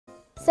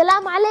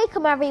Assalamu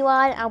alaikum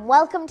everyone and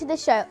welcome to the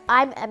show.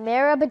 I'm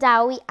Amira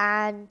Badawi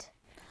and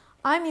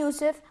I'm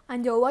Yusuf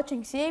and you're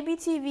watching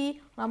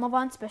CABTV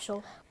Ramadhan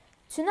special.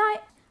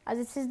 Tonight, as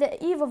it is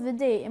the eve of the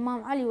day,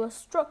 Imam Ali was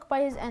struck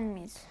by his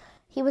enemies.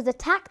 He was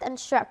attacked and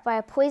struck by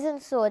a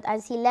poisoned sword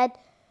as he led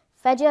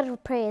Fajr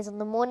prayers on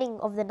the morning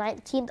of the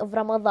 19th of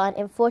Ramadan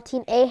in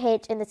 14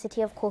 AH in the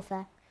city of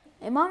Kufa.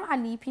 Imam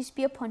Ali, peace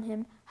be upon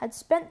him, had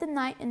spent the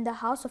night in the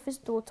house of his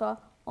daughter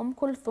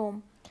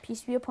Kulthum,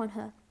 peace be upon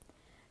her.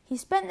 He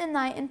spent the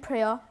night in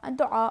prayer and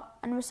dua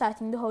and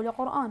reciting the Holy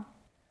Quran.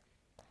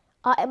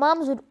 Our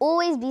Imams would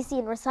always be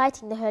seen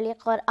reciting the Holy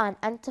Quran,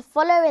 and to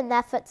follow in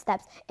their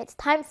footsteps, it's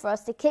time for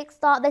us to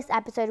kickstart this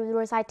episode with a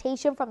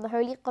recitation from the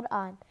Holy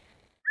Quran.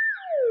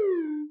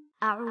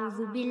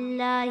 أعوذ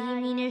بالله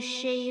من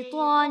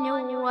الشيطان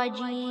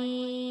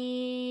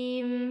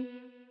الرجيم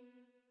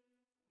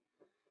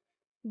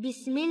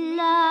بسم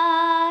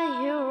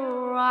الله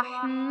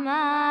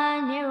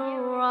الرحمن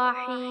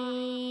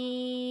الرحيم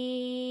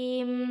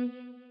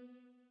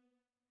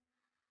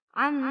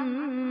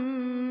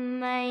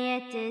عما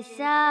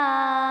يتساءلون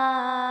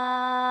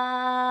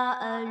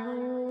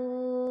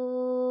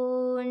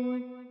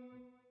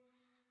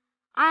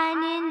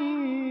عن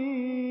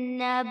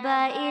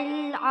النبأ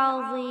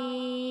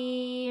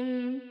العظيم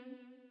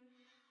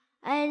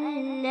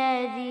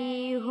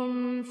الذي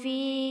هم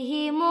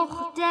فيه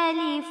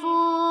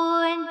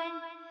مختلفون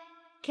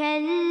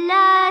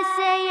كلا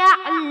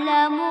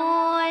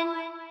سيعلمون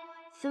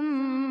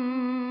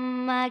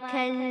ثم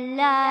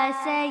كلا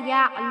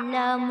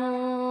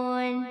سيعلمون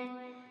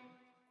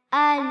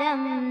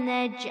ألم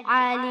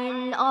نجعل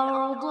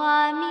الأرض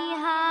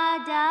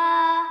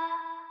مهادا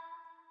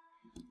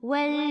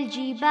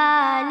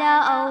والجبال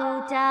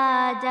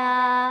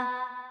أوتادا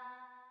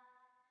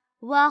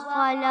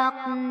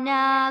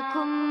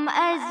وخلقناكم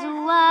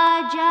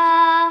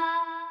أزواجا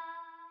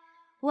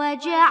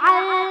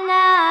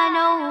وجعلنا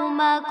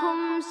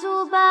نومكم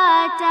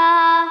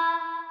سباتا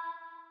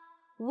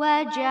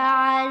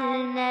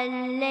وجعلنا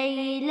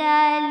الليل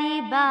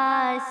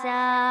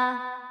لباسا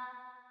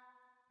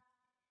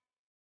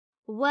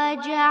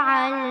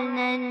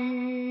وجعلنا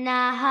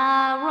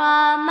النهار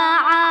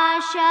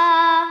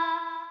معاشا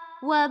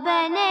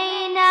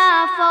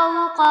وبنينا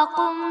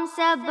فوقكم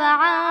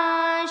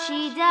سبعا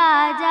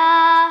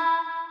شدادا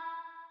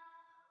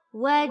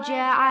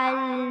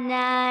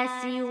وجعلنا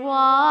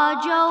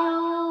سراجا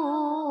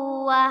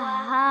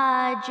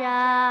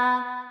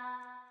وهاجا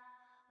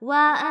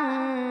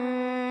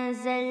وأنزلنا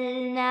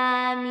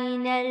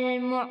من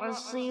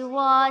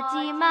المعصرات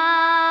ماء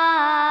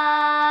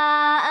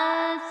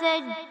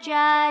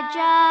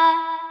ثجاجا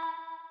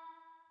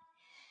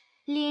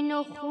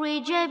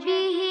لنخرج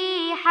به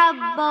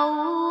حبا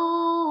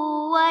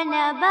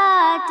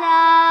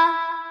ونباتا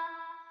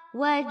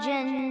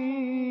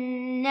وجنات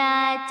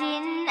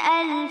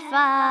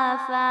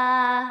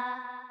ألفافا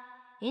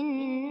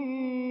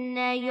إن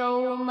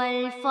يوم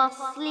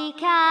الفصل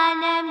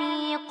كان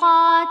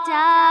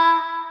ميقاتا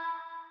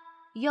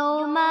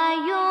يوم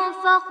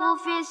ينفخ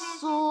في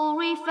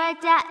الصور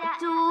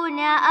فتأتون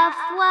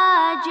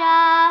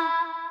أفواجا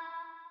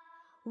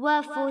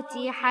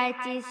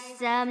وفتحت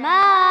السماء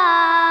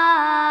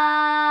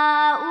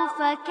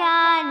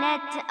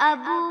فكانت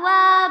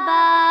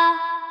أبوابا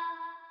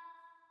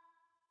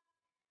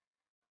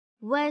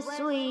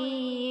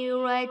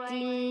وسيرت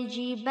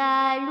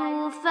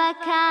الجبال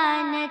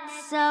فكانت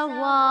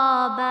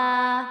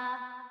سرابا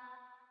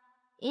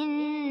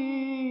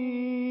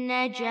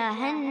إن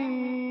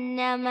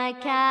جهنم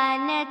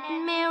كانت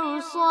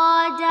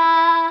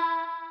مرصادا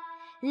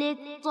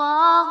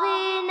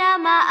للطاغين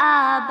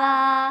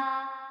مآبا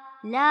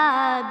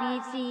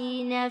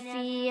لابثين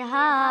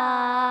فيها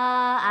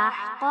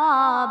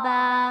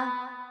أحقابا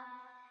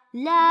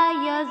لا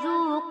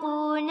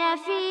يذوقون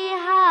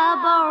فيها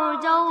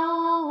بردا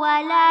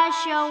ولا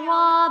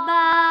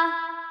شرابا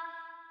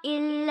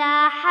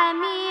إلا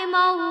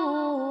حميما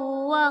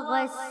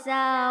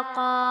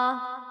وغساقا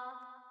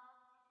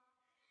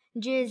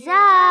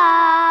جزاء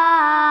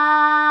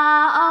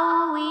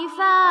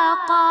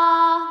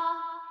وفاقا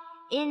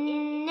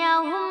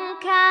إنهم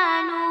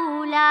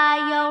كانوا لا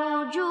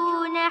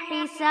يرجون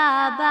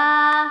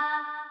حسابا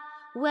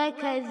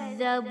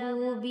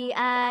وكذبوا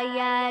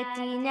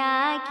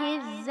بآياتنا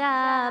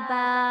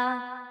كذابا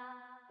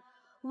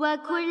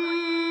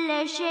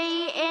وكل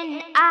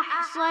شيء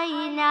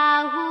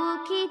أحصيناه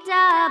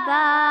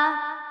كتابا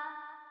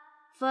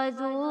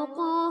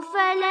فذوقوا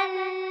فلن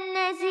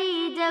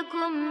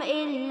نزيدكم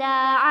إلا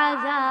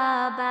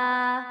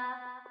عذابا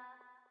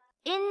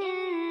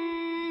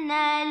إن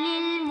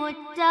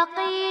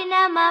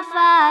للمتقين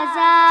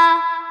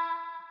مفازا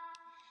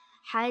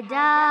حدائق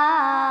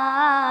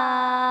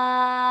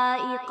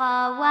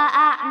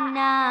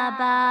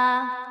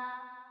وأعنابا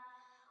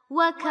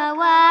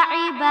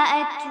وكواعب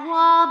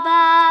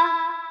أترابا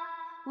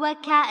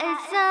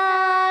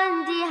وكأسا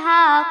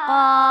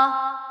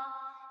دهاقا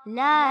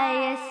لا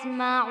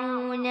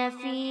يسمعون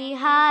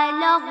فيها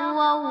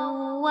لغوا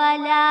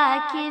ولا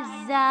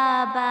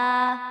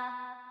كذابا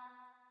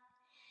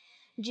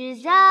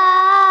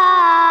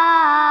جزاء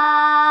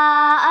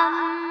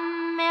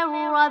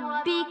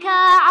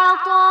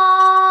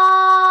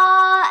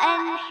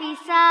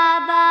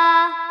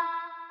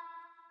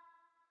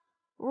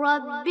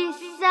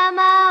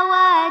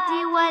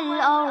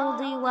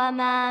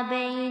وما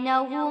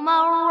بينهما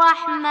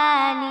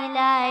الرحمن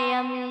لا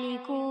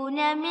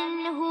يملكون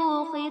منه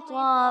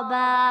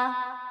خطابا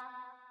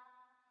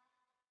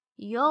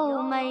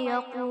يوم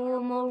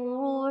يقوم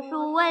الروح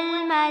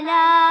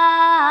والملائكة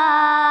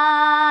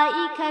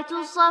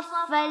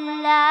صفا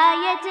لا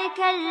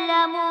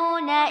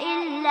يتكلمون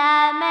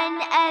إلا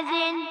من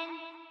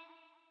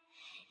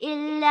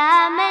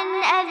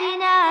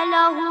أذن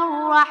له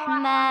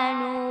الرحمن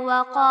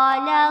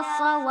وقال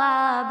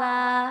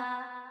صوابا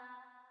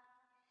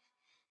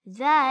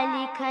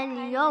ذلك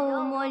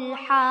اليوم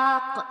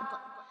الحق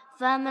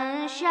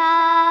فمن شاء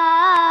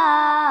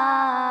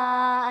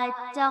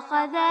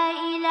اتخذ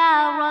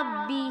إلى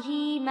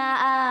ربه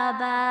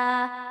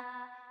مآبا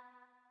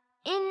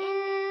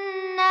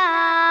إنا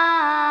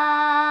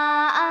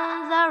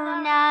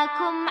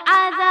أنذرناكم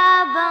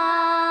عذابا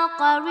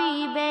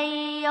قريبا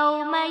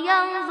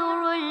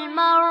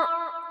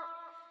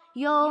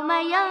يوم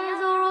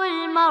ينظر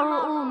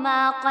المرء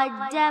ما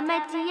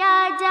قدمت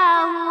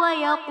يداه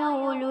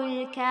ويقول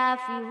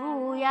الكافر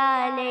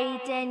يا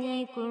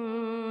ليتني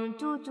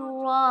كنت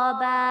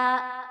ترابا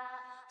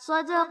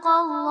صدق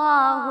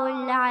الله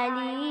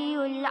العلي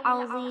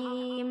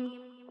العظيم.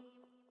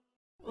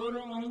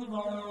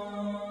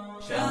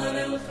 شهر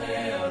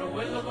الخير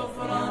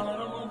والغفران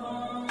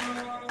رمضان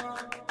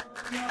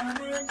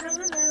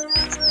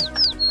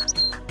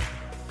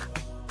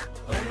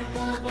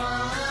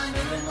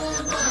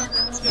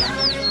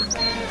شهر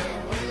الخير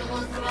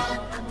والغفران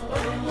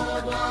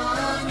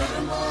رمضان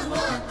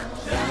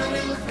شهر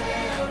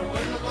الخير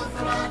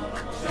والغفران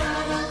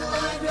شهر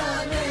الله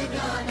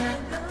جانا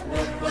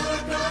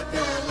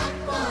وبركاته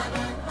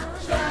غطانا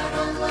شهر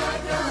الله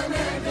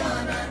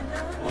جانا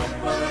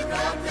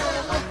وبركاته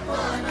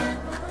غطانا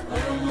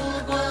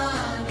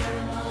رمضان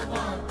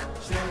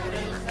شهر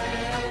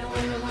الخير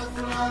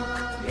والغفران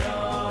يا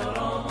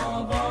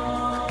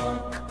رمضان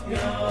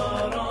يا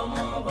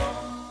رمضان.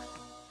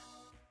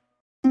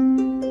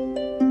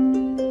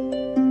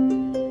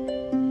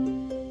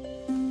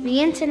 The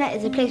internet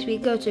is a place we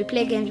go to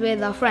play games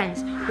with our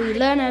friends. We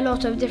learn a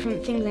lot of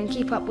different things and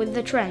keep up with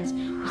the trends.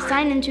 We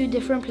sign in to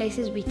different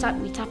places, we tap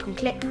and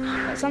click,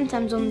 but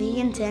sometimes on the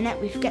internet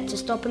we forget to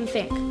stop and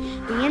think.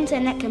 The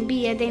internet can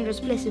be a dangerous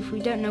place if we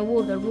don't know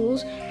all the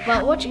rules,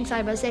 but watching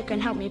CyberSafe can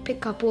help me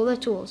pick up all the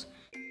tools.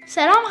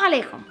 Salam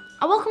alaikum,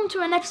 and welcome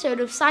to an episode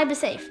of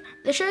CyberSafe,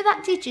 the show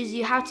that teaches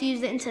you how to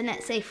use the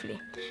internet safely.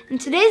 In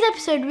today's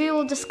episode we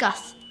will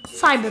discuss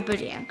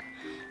cyberbullying.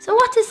 So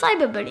what is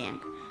cyberbullying?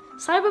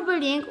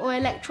 Cyberbullying, or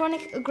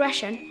electronic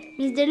aggression,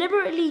 means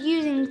deliberately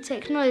using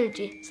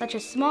technology such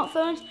as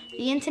smartphones,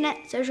 the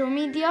internet, social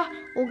media,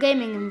 or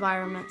gaming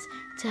environments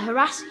to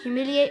harass,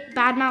 humiliate,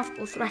 badmouth,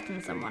 or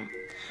threaten someone.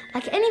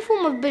 Like any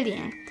form of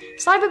bullying,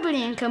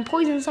 cyberbullying can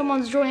poison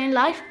someone's joy in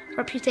life,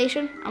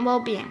 reputation, and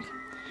well-being.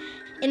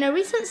 In a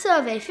recent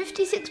survey,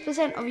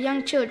 56% of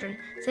young children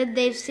said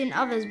they've seen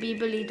others be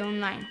bullied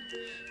online.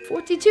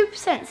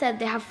 42% said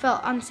they have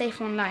felt unsafe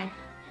online.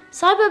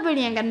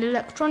 Cyberbullying and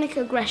electronic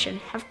aggression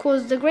have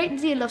caused a great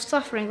deal of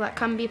suffering that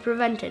can be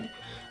prevented.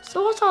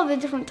 So what are the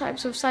different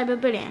types of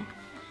cyberbullying?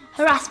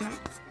 Harassment.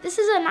 This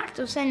is an act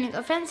of sending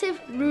offensive,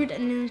 rude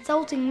and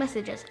insulting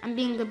messages and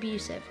being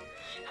abusive.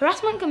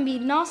 Harassment can be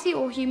nasty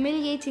or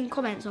humiliating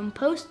comments on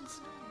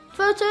posts,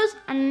 photos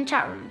and in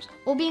chat rooms,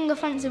 or being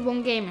offensive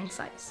on gaming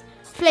sites.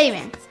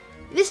 Flaming.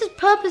 This is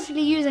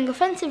purposely using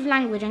offensive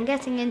language and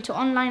getting into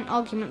online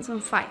arguments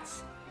and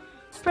fights.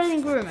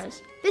 Spreading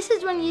rumours. This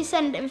is when you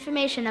send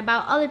information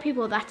about other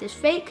people that is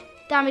fake,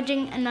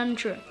 damaging and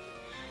untrue.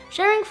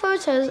 Sharing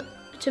photos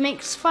to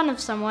make fun of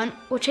someone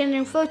or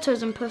changing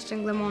photos and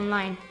posting them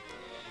online.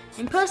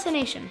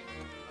 Impersonation.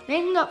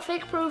 Making up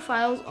fake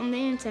profiles on the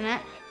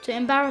internet to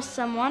embarrass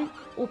someone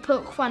or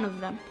poke fun of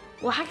them,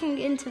 or hacking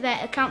into their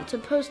account to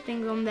post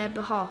things on their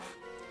behalf.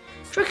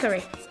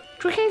 Trickery.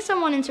 Tricking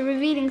someone into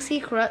revealing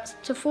secrets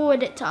to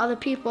forward it to other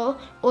people,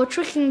 or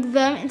tricking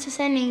them into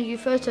sending you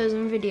photos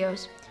and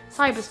videos.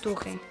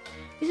 Cyberstalking.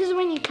 This is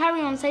when you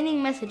carry on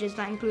sending messages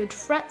that include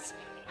threats,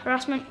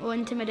 harassment or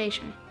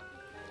intimidation.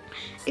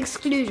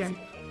 Exclusion.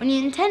 When you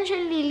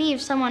intentionally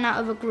leave someone out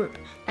of a group,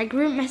 like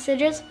group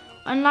messages,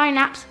 online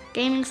apps,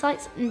 gaming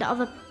sites and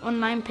other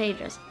online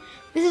pages.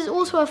 This is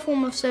also a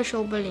form of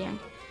social bullying.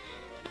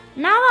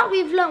 Now that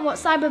we've learnt what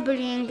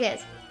cyberbullying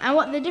is and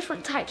what the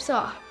different types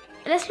are,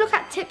 let's look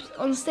at tips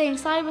on staying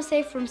cyber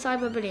safe from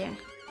cyberbullying.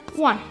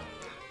 1.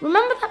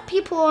 Remember that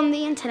people on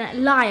the internet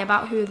lie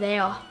about who they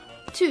are.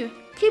 2.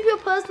 Keep your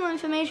personal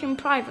information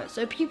private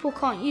so people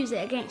can't use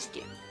it against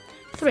you.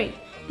 3.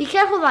 Be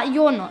careful that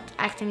you're not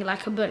acting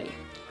like a bully.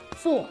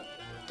 4.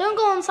 Don't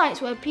go on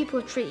sites where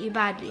people treat you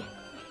badly.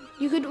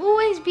 You could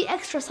always be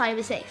extra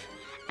cyber safe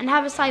and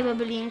have a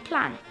cyberbullying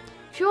plan.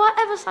 If you are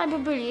ever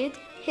cyberbullied,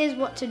 here's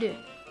what to do.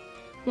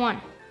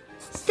 1.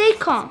 Stay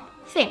calm.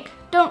 Think.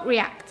 Don't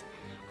react.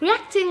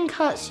 Reacting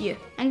hurts you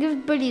and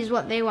gives bullies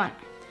what they want.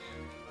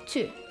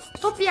 2.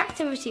 Stop the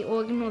activity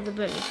or ignore the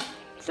bully.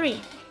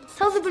 3.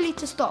 Tell the bully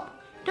to stop.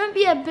 Don't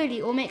be a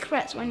bully or make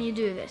threats when you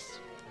do this.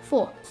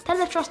 4.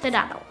 Tell a trusted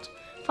adult.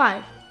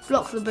 5.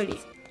 Block the bully.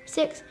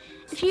 6.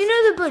 If you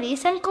know the bully,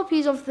 send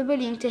copies of the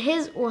bullying to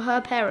his or her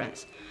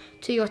parents,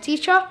 to your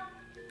teacher,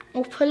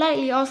 or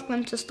politely ask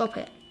them to stop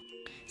it.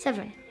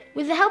 7.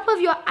 With the help of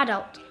your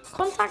adult,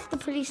 contact the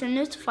police and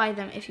notify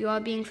them if you are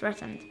being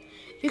threatened.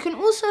 You can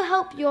also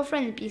help your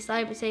friends be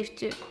cyber safe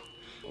too.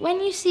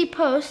 When you see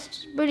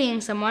posts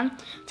bullying someone,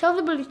 tell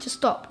the bully to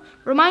stop.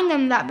 Remind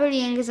them that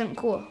bullying isn't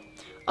cool.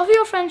 Offer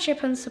your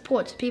friendship and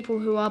support to people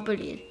who are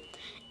bullied.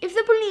 If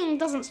the bullying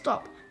doesn't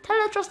stop, tell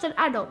a trusted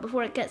adult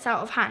before it gets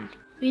out of hand.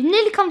 We've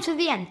nearly come to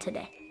the end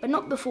today, but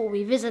not before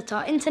we visit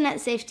our internet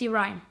safety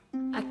rhyme.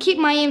 I keep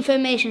my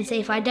information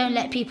safe, I don't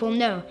let people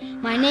know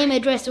my name,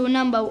 address or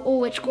number or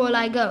which school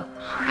I go.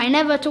 I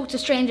never talk to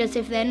strangers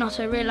if they're not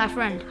a real life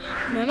friend.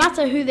 No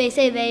matter who they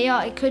say they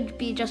are, it could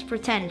be just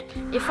pretend.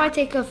 If I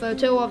take a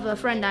photo of a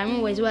friend, I'm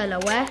always well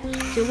aware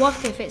to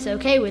ask if it's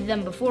okay with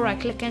them before I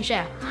click and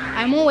share.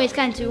 I'm always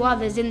kind to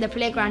others in the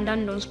playground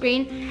and on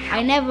screen.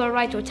 I never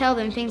write or tell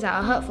them things that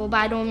are hurtful,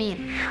 bad or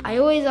mean. I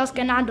always ask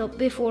an adult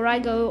before I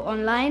go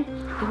online.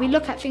 If we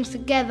look at things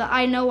together,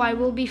 I know I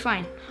will be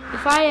fine.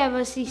 If I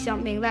ever see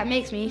something that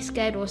makes me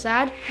scared or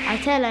sad, I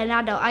tell an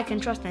adult I can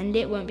trust and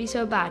it won't be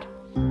so bad.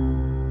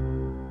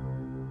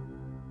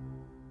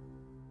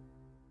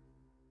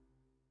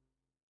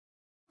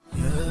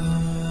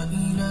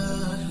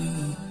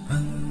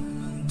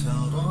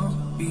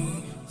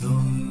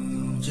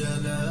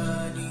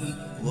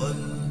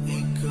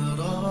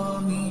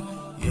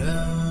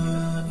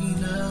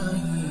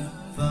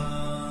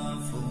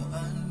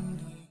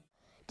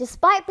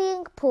 Despite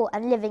being poor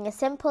and living a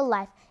simple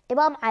life,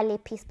 Imam Ali,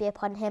 peace be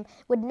upon him,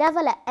 would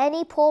never let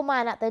any poor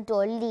man at the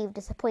door leave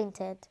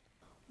disappointed.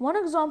 One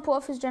example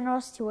of his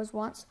generosity was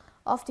once,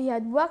 after he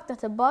had worked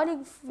at a barley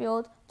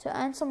field to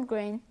earn some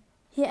grain,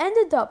 he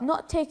ended up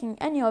not taking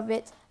any of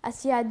it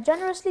as he had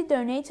generously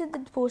donated the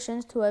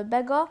portions to a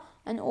beggar,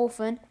 an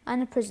orphan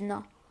and a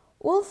prisoner,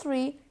 all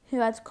three who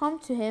had come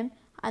to him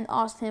and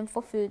asked him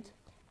for food.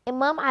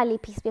 Imam Ali,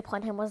 peace be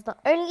upon him, was not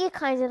only a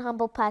kind and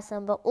humble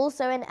person, but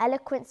also an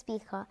eloquent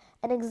speaker.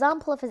 An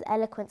example of his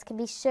eloquence can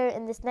be shown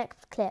in this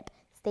next clip.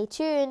 Stay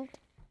tuned.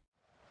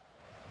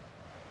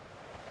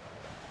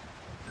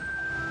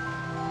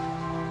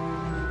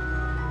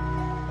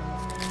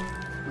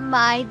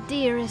 My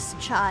dearest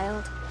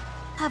child,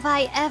 have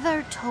I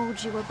ever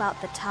told you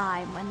about the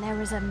time when there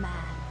was a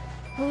man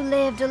who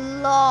lived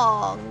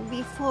long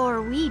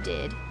before we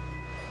did?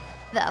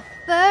 The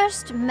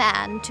first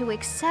man to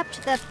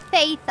accept the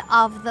faith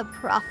of the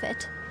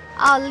Prophet,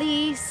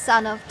 Ali,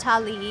 son of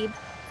Talib.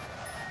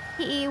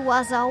 He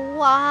was a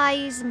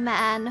wise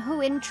man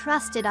who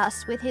entrusted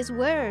us with his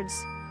words.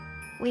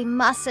 We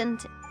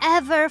mustn't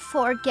ever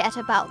forget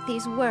about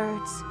these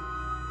words.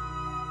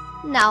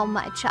 Now,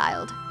 my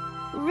child,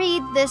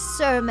 read this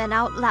sermon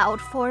out loud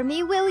for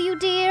me, will you,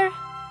 dear?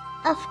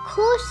 Of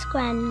course,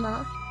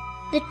 Grandma.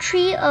 The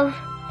tree of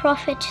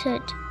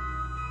prophethood.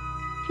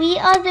 We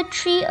are the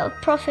tree of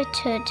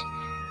prophethood,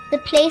 the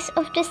place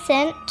of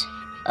descent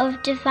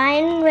of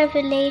divine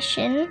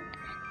revelation,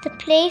 the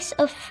place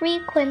of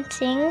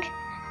frequenting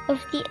of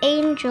the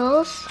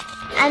angels,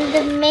 and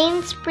the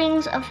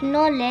mainsprings of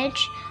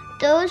knowledge.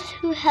 Those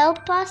who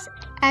help us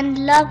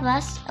and love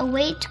us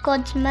await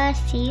God's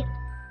mercy,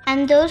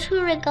 and those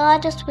who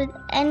regard us with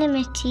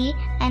enmity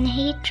and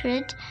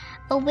hatred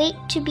await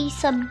to be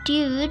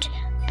subdued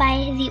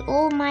by the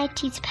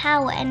Almighty's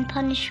power and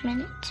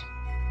punishment.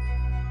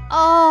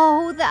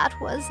 Oh, that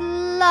was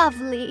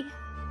lovely.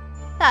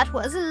 That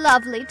was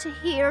lovely to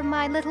hear,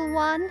 my little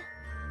one.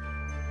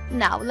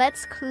 Now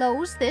let's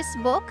close this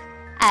book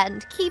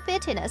and keep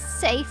it in a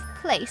safe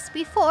place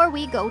before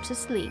we go to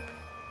sleep.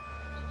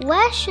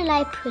 Where shall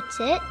I put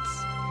it?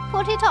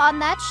 Put it on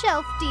that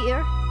shelf,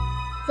 dear.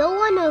 The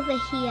one over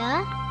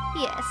here?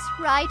 Yes,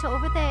 right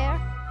over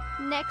there,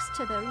 next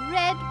to the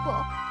red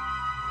book.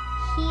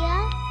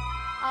 Here?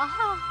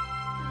 Aha,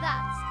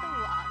 that's the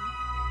one.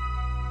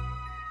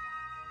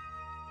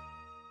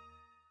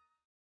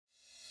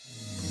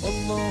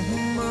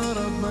 اللهم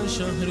رب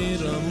شهر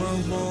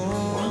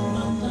رمضان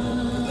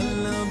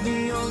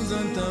الذي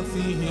أنزلت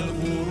فيه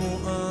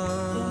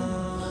القرآن.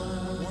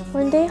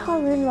 One day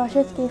Harun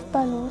Rashid gave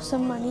Bahlul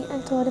some money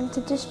and told him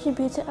to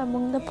distribute it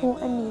among the poor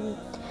and needy.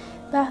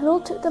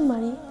 Bahlul took the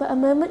money, but a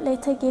moment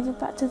later gave it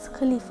back to the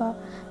Khalifa,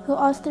 who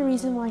asked the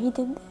reason why he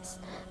did this.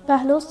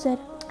 Bahlul said,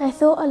 I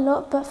thought a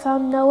lot but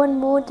found no one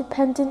more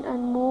dependent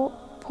and more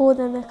poor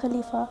than the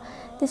Khalifa.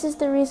 This is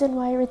the reason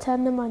why I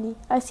returned the money.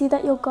 I see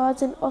that your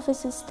guards and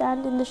officers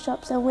stand in the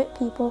shops and whip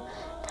people,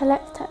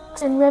 collect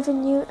tax and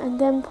revenue, and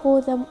then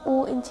pour them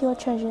all into your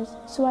treasures.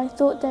 So I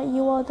thought that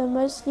you are the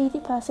most needy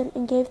person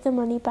and gave the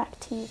money back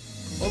to you.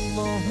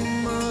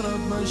 اللهم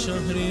رب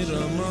شهر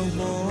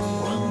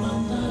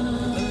رمضان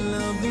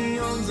الذي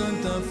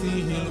أنزلت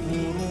فيه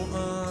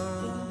القرآن.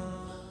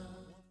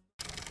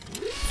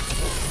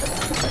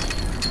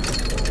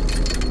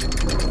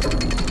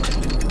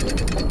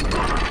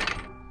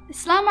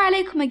 Assalamu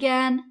alaikum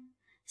again.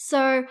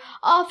 So,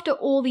 after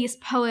all these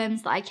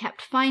poems that I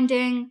kept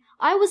finding,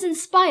 I was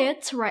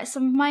inspired to write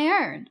some of my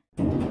own.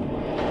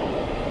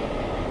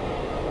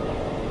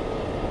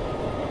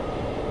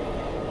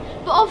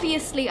 But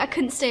obviously I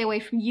couldn't stay away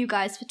from you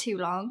guys for too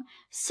long,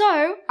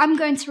 so I'm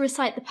going to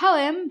recite the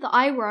poem that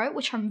I wrote,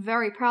 which I'm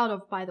very proud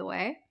of, by the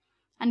way,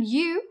 and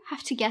you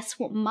have to guess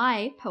what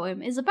my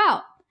poem is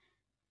about.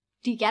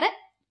 Do you get it?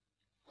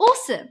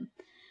 Awesome!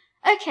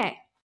 Okay.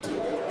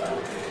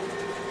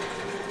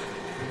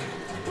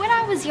 When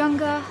I was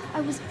younger,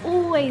 I was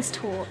always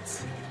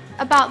taught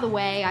about the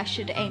way I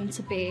should aim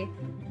to be.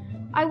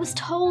 I was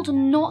told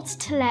not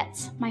to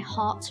let my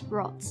heart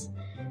rot,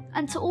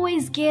 and to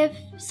always give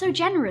so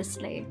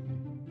generously.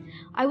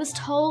 I was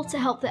told to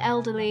help the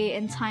elderly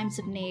in times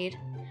of need,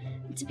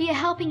 and to be a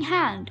helping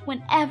hand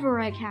whenever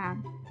I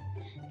can.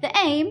 The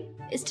aim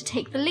is to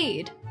take the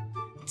lead,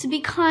 to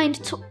be kind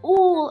to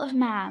all of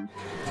man.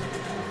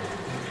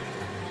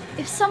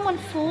 If someone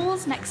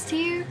falls next to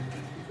you,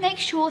 make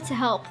sure to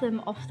help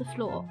them off the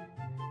floor.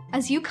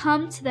 As you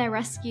come to their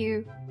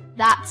rescue,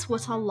 that's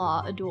what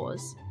Allah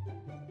adores.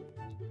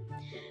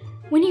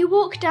 When you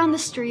walk down the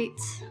street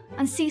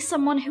and see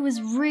someone who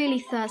is really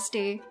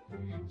thirsty,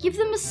 give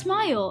them a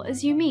smile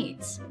as you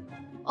meet.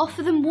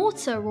 Offer them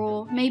water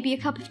or maybe a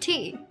cup of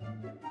tea.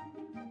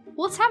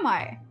 What am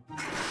I?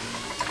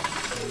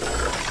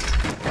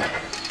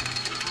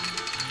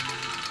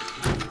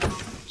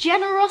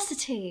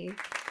 Generosity.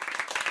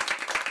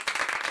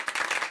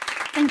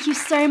 Thank you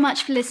so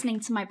much for listening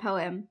to my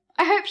poem.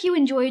 I hope you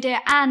enjoyed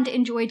it and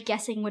enjoyed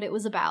guessing what it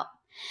was about.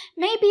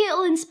 Maybe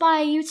it'll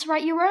inspire you to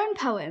write your own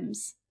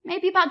poems.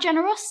 Maybe about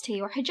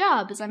generosity or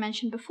hijab, as I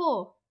mentioned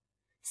before.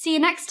 See you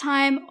next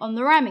time on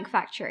The Rhyming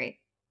Factory.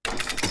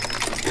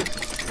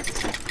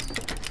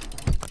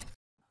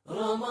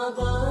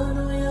 Ramadhan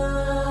ya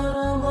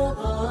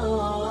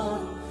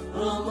Ramadhan,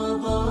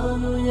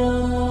 Ramadhan ya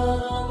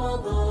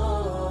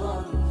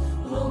Ramadhan,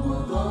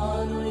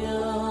 Ramadhan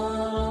ya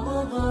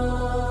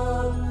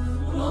Ramadhan,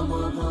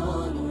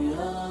 Ramadhan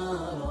ya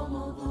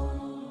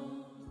Ramadhan.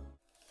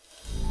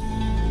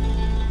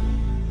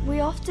 We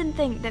often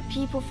think that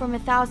people from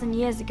 1,000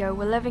 years ago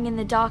were living in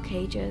the Dark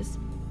Ages.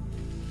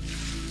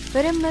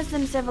 But in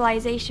Muslim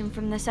civilization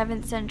from the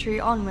 7th century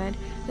onward,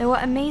 there were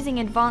amazing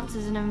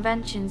advances and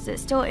inventions that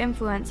still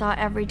influence our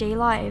everyday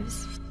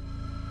lives.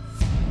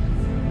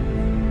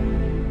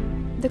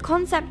 The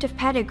concept of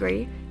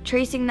pedigree,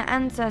 tracing the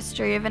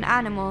ancestry of an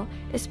animal,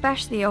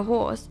 especially a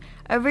horse,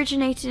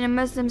 originated in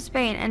Muslim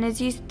Spain and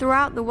is used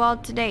throughout the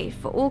world today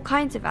for all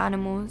kinds of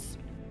animals.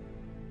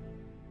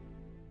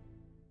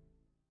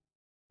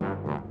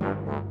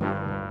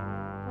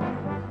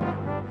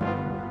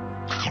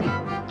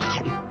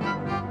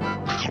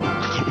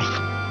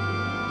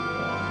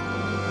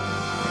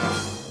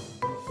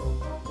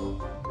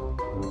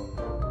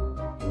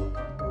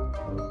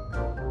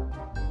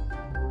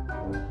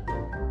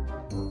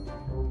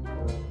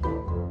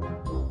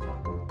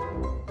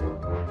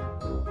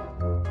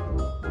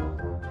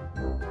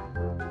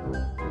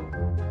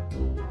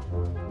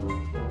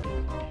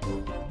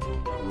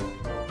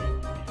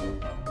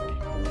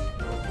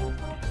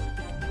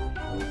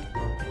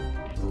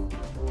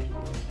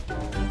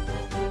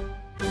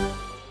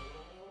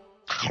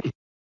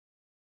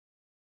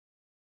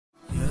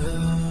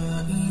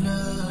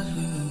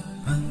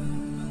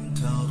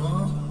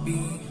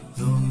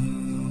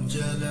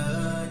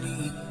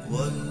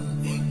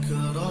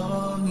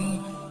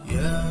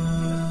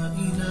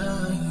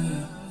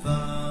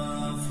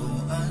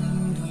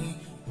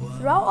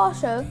 Throughout our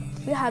show,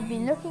 we have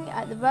been looking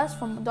at the verse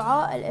from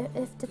Dua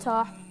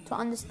al-Iftitah to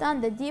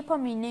understand the deeper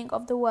meaning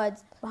of the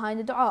words behind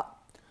the dua,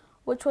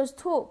 which was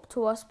taught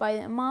to us by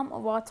the Imam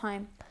of our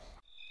time.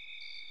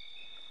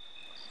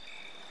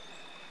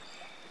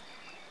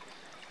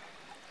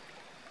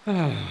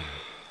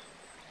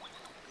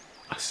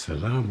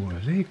 Assalamu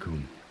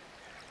alaikum.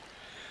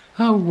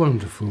 How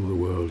wonderful the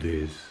world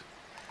is.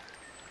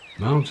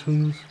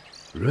 Mountains,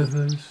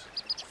 rivers,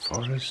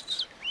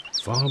 forests,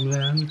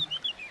 farmland,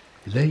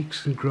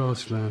 lakes and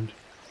grassland,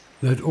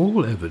 that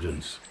all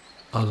evidence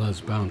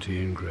Allah's bounty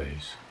and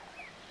grace.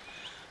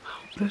 How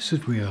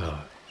blessed we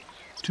are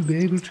to be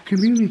able to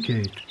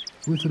communicate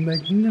with the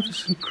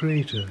magnificent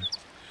Creator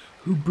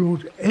who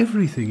brought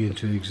everything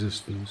into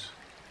existence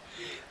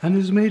and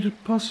has made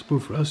it possible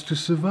for us to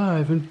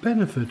survive and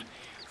benefit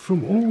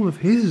from all of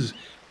His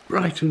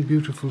bright and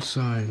beautiful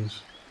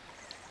signs.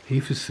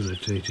 He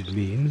facilitated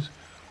means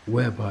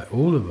whereby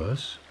all of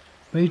us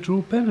may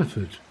draw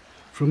benefit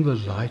from the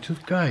light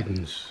of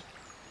guidance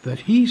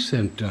that He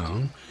sent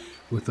down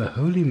with the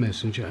Holy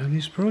Messenger and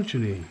his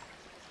progeny,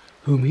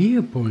 whom He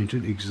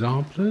appointed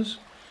exemplars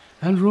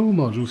and role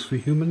models for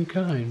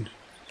humankind.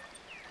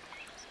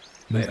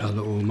 May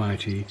Allah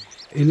Almighty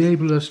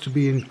enable us to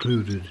be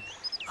included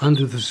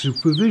under the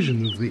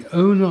supervision of the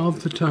owner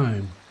of the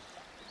time,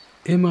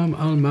 Imam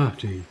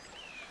al-Mahdi,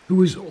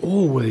 who is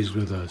always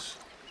with us,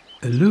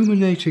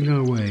 illuminating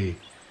our way,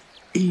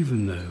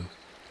 even though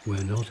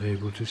we're not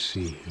able to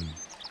see him.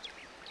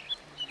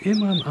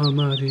 Imam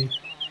al-Mahdi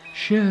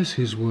shares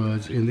his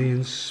words in the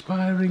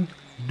inspiring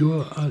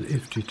Dua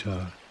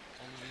al-Iftitah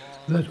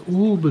that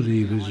all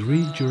believers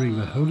read during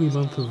the holy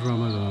month of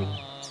Ramadan.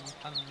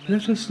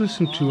 Let us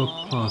listen to a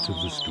part of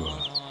this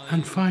dua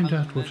and find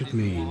out what it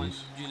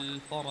means.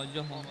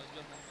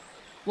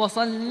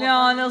 وصل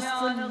على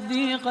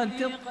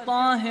الصديقة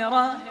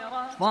الطاهرة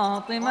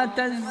فاطمة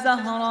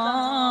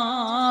الزهراء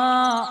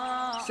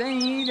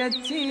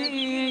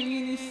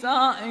سيدتي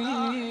نساء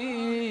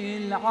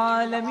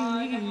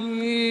العالمين.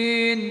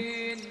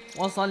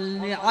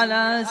 وصل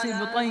على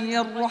سبطي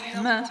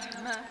الرحمة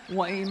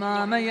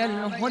وإمامي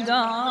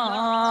الهدى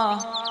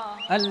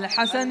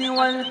الحسن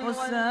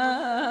والحسين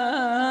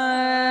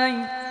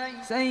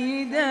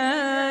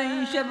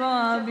سيدي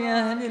شباب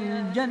أهل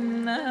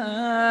الجنة.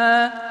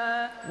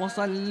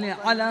 وصل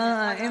على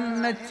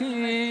أئمة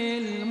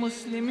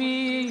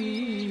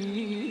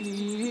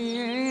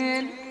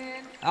المسلمين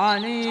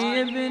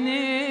علي بن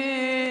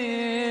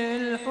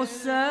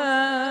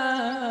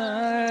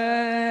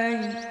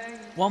الحسين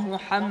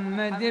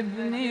ومحمد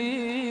بن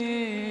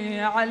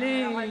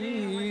علي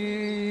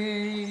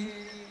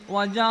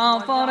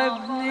وجعفر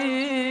بن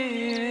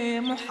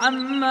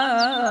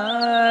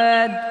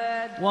محمد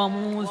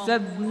وموسى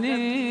بن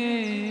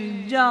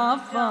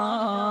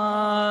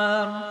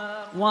جعفر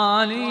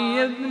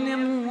وعلي بن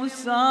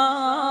موسى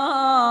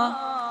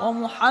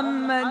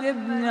ومحمد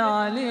بن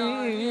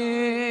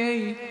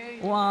علي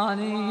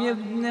وعلي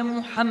بن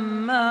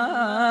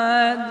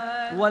محمد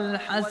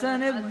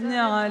والحسن بن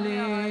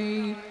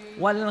علي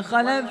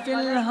والخلف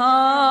الهادي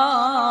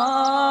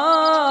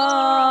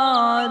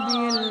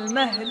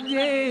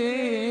المهدي.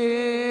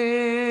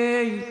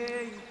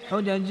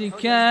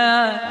 حججك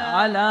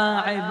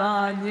على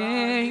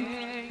عبادك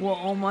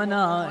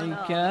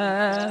وأمنائك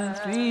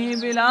في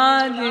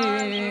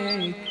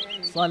بلادك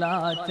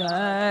صلاة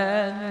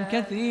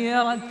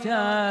كثيرة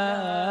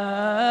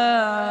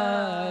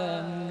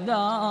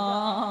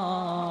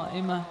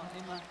دائمة.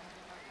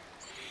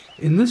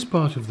 In this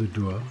part of the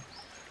dua,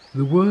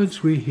 the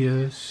words we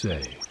hear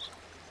say,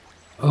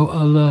 O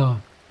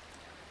Allah,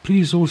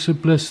 please also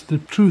bless the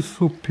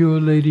truthful pure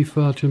Lady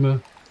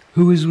Fatima,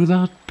 who is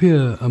without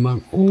peer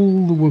among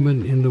all the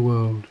women in the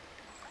world.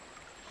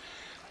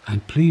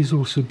 And please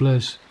also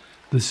bless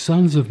the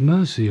sons of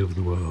mercy of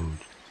the world,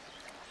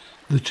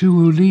 the two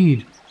who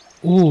lead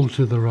all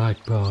to the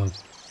right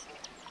path,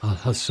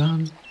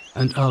 Al-Hassan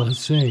and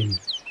Al-Hussein,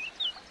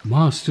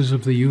 masters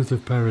of the youth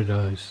of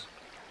paradise.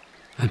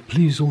 And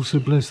please also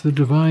bless the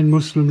divine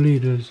Muslim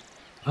leaders,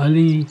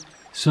 Ali,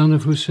 son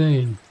of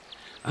Hussein,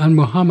 and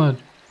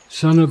Muhammad,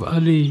 son of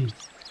Ali,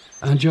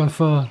 and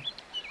Jafar,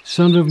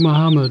 son of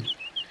Muhammad,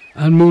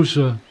 and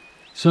Musa,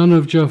 son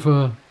of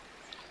Jafar,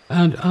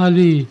 and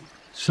Ali,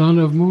 son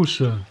of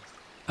Musa,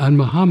 and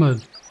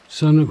Muhammad,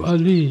 son of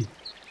Ali,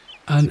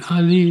 and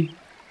Ali,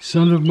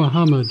 son of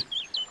Muhammad,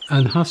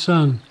 and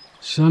Hassan,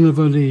 son of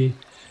Ali,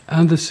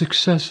 and the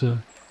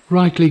successor,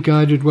 rightly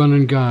guided one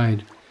and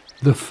guide,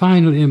 the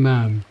final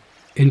Imam,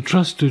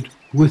 entrusted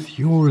with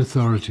your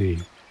authority,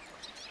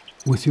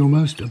 with your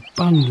most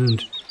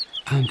abundant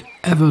and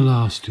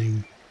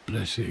everlasting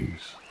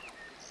blessings.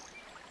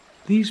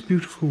 These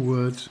beautiful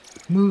words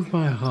move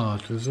my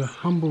heart as a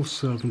humble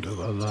servant of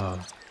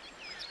Allah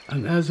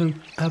and as an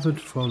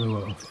avid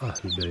follower of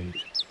Ahlul Bayt.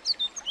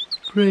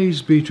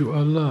 Praise be to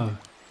Allah,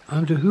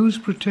 under whose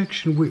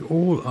protection we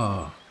all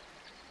are,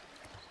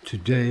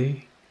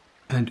 today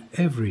and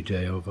every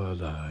day of our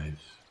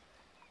lives.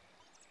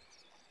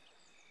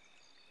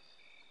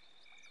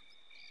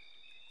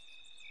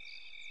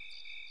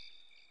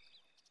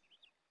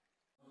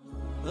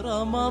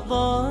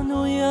 رمضان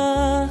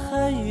يا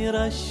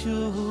خير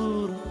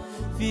الشهور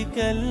فيك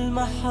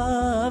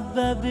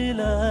المحبة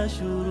بلا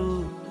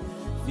شرور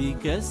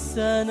فيك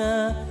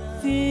السنة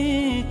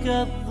فيك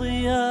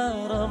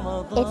الضياء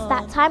رمضان. It's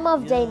that time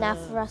of day now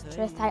for us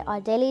to recite our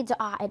daily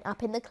dua in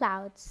Up in the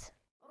Clouds.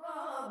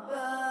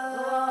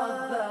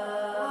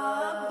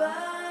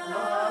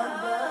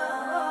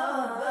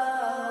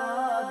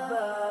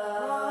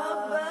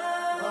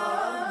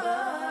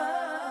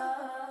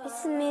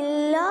 بسم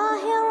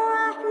الله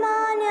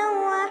الرحمن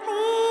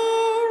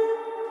الرحيم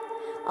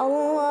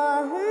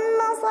اللهم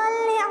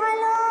صل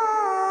على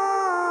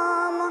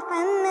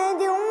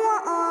محمد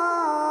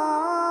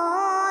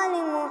وآل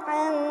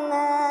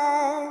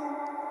محمد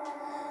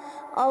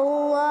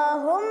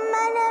اللهم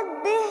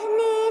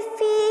نبهني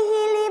فيه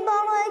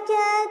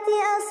لبركات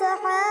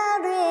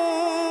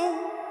أسحاره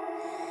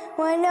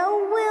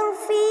ونور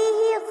فيه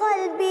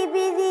قلبي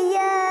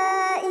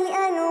بضياء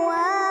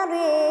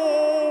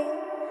أنواره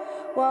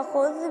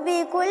وخذ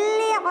بكل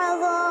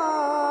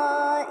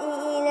عضاء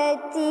إلى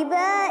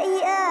اتباع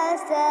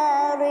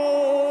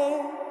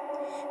آثاره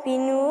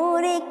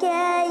بنورك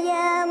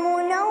يا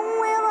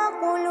منور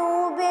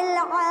قلوب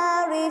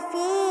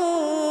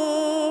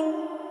العارفين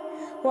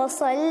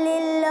وصل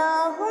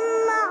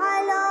اللهم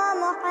على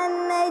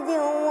محمد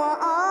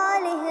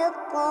وآله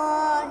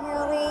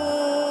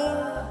الطاهرين.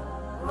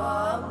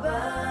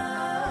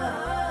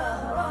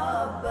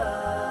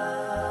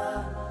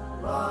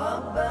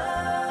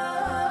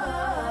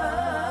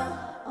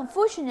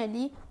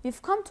 Unfortunately,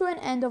 we've come to an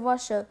end of our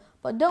show,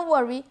 but don't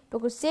worry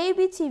because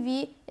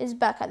CABTV is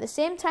back at the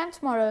same time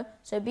tomorrow,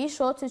 so be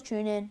sure to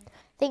tune in.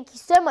 Thank you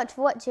so much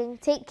for watching.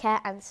 Take care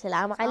and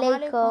Assalamu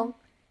alaikum.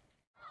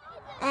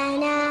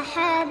 أنا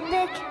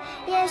أحبك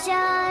يا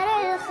شهر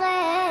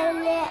الخير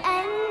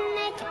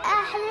لأنك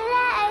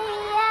أحلى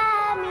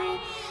أيامي.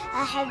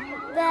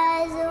 أحب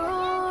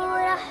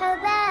أزور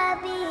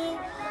أحبابي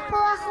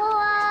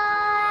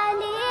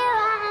وأخوالي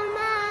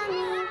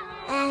وعمامي.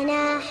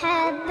 أنا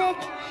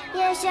أحبك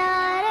يا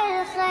شهر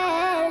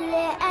الخير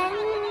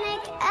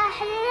لأنك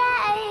أحلى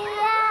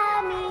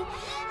أيامي.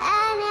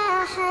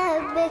 أنا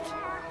أحبك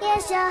يا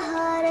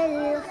شهر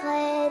الخير.